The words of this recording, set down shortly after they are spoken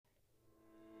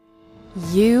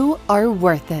You are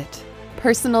worth it.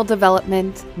 Personal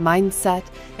development, mindset,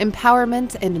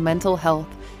 empowerment, and mental health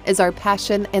is our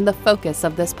passion and the focus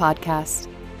of this podcast.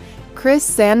 Chris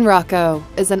Sanrocco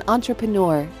is an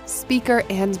entrepreneur, speaker,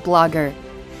 and blogger.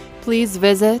 Please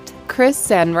visit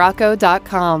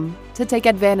chrissanrocco.com to take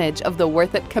advantage of the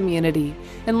Worth It community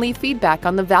and leave feedback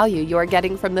on the value you are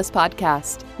getting from this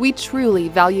podcast. We truly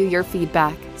value your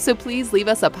feedback, so please leave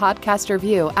us a podcast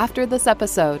review after this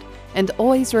episode. And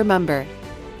always remember,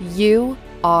 you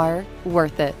are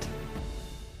worth it.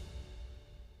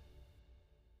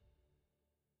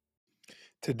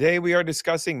 Today we are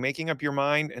discussing making up your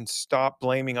mind and stop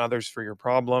blaming others for your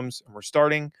problems, and we're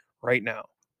starting right now.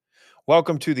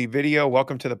 Welcome to the video.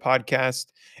 Welcome to the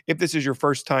podcast. If this is your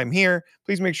first time here,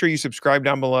 please make sure you subscribe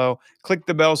down below. Click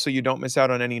the bell so you don't miss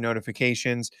out on any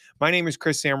notifications. My name is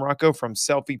Chris Sanrocco from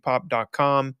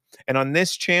selfiepop.com. And on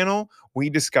this channel, we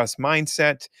discuss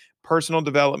mindset, personal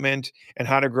development, and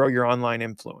how to grow your online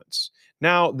influence.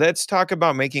 Now, let's talk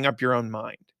about making up your own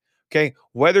mind. Okay,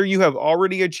 whether you have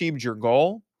already achieved your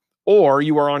goal or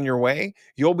you are on your way,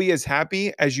 you'll be as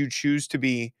happy as you choose to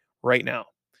be right now.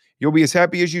 You'll be as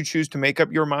happy as you choose to make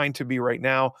up your mind to be right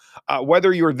now,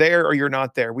 whether you're there or you're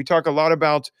not there. We talk a lot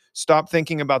about stop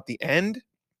thinking about the end.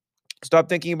 Stop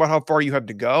thinking about how far you have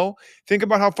to go. Think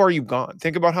about how far you've gone.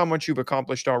 Think about how much you've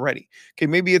accomplished already. Okay,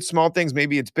 maybe it's small things,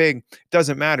 maybe it's big.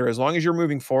 Doesn't matter. As long as you're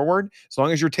moving forward, as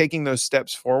long as you're taking those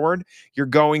steps forward, you're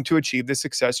going to achieve the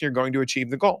success. You're going to achieve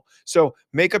the goal. So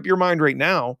make up your mind right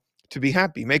now to be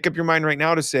happy. Make up your mind right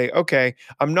now to say, okay,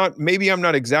 maybe I'm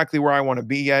not exactly where I want to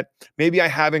be yet. Maybe I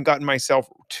haven't gotten myself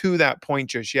to that point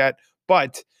just yet,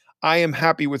 but I am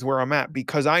happy with where I'm at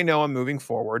because I know I'm moving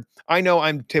forward. I know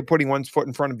I'm putting one foot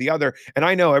in front of the other. And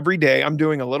I know every day I'm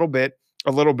doing a little bit,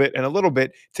 and a little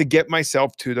bit to get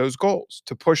myself to those goals,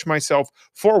 to push myself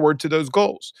forward to those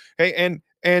goals. Okay.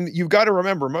 And you've got to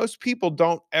remember, most people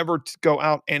don't ever go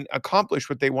out and accomplish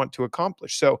what they want to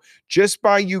accomplish. So just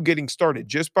by you getting started,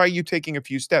 just by you taking a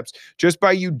few steps, just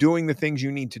by you doing the things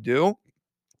you need to do,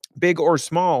 big or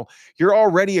small, you're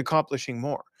already accomplishing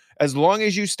more. As long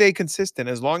as you stay consistent,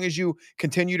 as long as you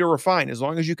continue to refine, as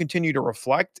long as you continue to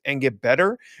reflect and get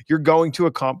better, you're going to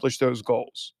accomplish those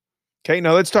goals. Okay,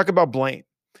 now let's talk about blame.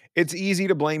 It's easy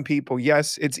to blame people.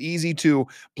 Yes, it's easy to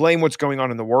blame what's going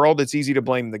on in the world. It's easy to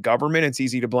blame the government. It's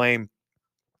easy to blame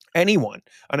anyone,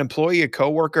 an employee, a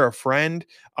coworker, a friend,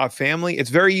 a family. It's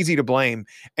very easy to blame.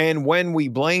 And when we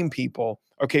blame people,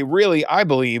 okay, really, I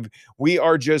believe we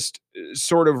are just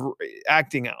sort of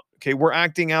acting out. Okay, we're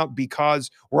acting out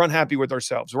because we're unhappy with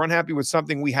ourselves. We're unhappy with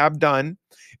something we have done.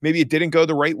 Maybe it didn't go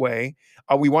the right way.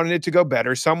 We wanted it to go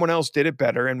better. Someone else did it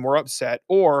better and we're upset,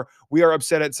 or we are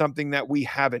upset at something that we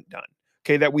haven't done.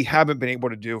 Okay, that we haven't been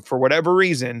able to do for whatever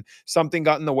reason, something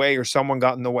got in the way or someone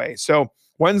got in the way. So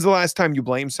when's the last time you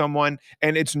blame someone?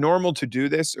 And it's normal to do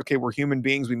this. Okay, we're human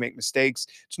beings, we make mistakes.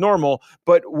 It's normal,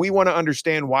 but we want to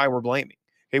understand why we're blaming.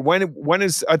 Okay, when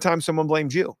is a time someone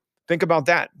blamed you? Think about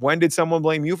that. When did someone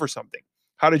blame you for something?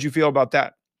 How did you feel about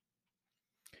that?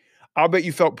 I'll bet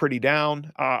you felt pretty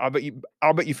down. I'll bet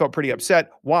you felt pretty upset.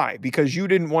 Why? Because you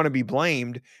didn't want to be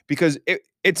blamed because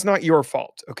it's not your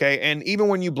fault. Okay. And even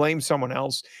when you blame someone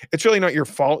else, it's really not your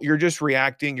fault. You're just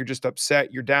reacting. You're just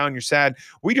upset. You're down. You're sad.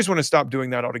 We just want to stop doing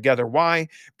that altogether. Why?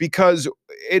 Because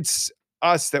it's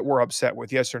us that we're upset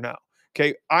with. Yes or no?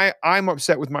 Okay. I'm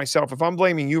upset with myself. If I'm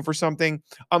blaming you for something,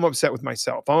 I'm upset with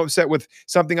myself. I'm upset with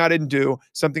something I didn't do,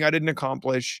 something I didn't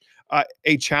accomplish,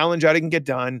 a challenge I didn't get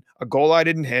done, a goal I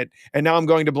didn't hit, and now I'm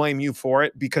going to blame you for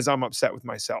it because I'm upset with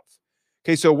myself.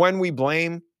 Okay, so when we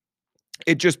blame,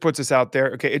 it just puts us out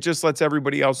there. Okay, it just lets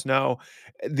everybody else know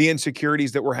the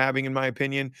insecurities that we're having, in my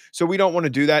opinion. So we don't want to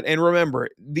do that. And remember,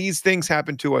 these things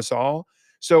happen to us all.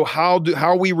 So how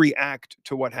we react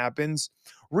to what happens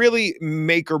really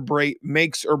makes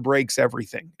or breaks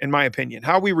everything, in my opinion.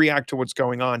 How we react to what's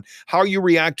going on, how you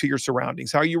react to your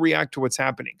surroundings, how you react to what's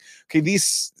happening. Okay,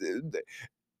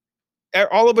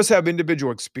 all of us have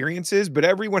individual experiences, but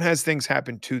everyone has things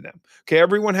happen to them. Okay.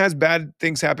 Everyone has bad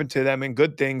things happen to them and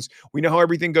good things. We know how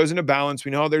everything goes into balance.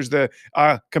 We know how there's the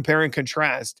compare and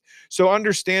contrast. So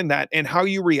understand that, and how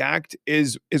you react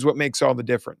is what makes all the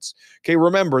difference. Okay.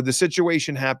 Remember, the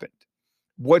situation happened.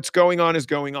 What's going on is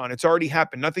going on. It's already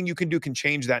happened. Nothing you can do can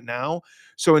change that now.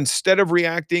 So instead of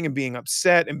reacting and being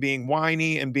upset and being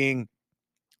whiny and being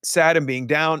sad and being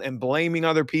down and blaming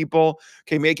other people,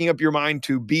 okay, making up your mind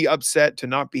to be upset, to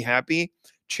not be happy,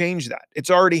 change that. It's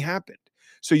already happened.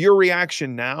 So your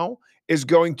reaction now is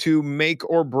going to make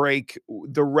or break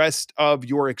the rest of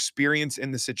your experience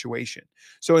in the situation.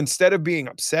 So instead of being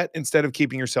upset, instead of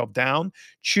keeping yourself down,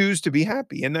 choose to be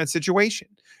happy in that situation.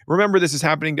 Remember, this is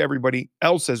happening to everybody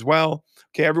else as well.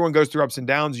 Okay, everyone goes through ups and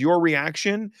downs. Your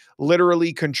reaction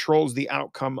literally controls the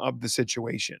outcome of the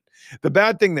situation. The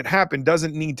bad thing that happened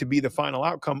doesn't need to be the final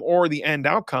outcome or the end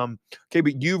outcome. Okay,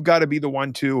 but you've got to be the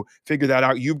one to figure that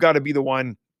out. You've got to be the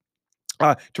one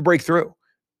to break through.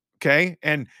 Okay.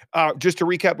 And just to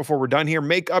recap before we're done here,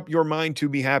 make up your mind to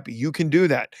be happy. You can do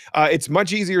that. It's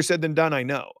much easier said than done, I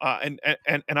know. And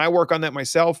I work on that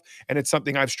myself. And it's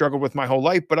something I've struggled with my whole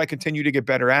life, but I continue to get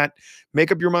better at.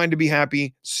 Make up your mind to be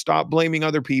happy. Stop blaming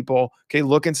other people. Okay.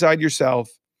 Look inside yourself.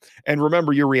 And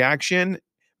remember, your reaction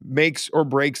makes or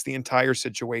breaks the entire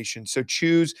situation. So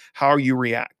choose how you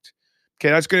react. Okay,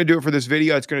 that's going to do it for this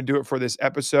video. It's going to do it for this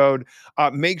episode.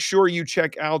 Make sure you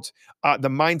check out the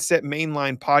Mindset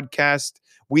Mainline podcast.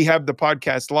 We have the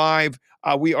podcast live.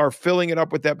 We are filling it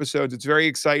up with episodes. It's very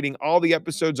exciting. All the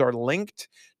episodes are linked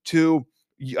to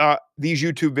these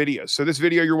YouTube videos. So this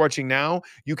video you're watching now,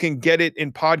 you can get it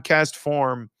in podcast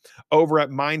form over at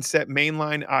Mindset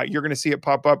Mainline. You're going to see it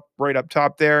pop up right up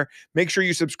top there. Make sure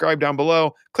you subscribe down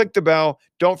below. Click the bell.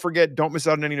 Don't forget, don't miss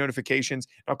out on any notifications.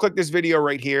 Now click this video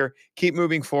right here. Keep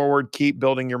moving forward. Keep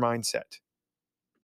building your mindset.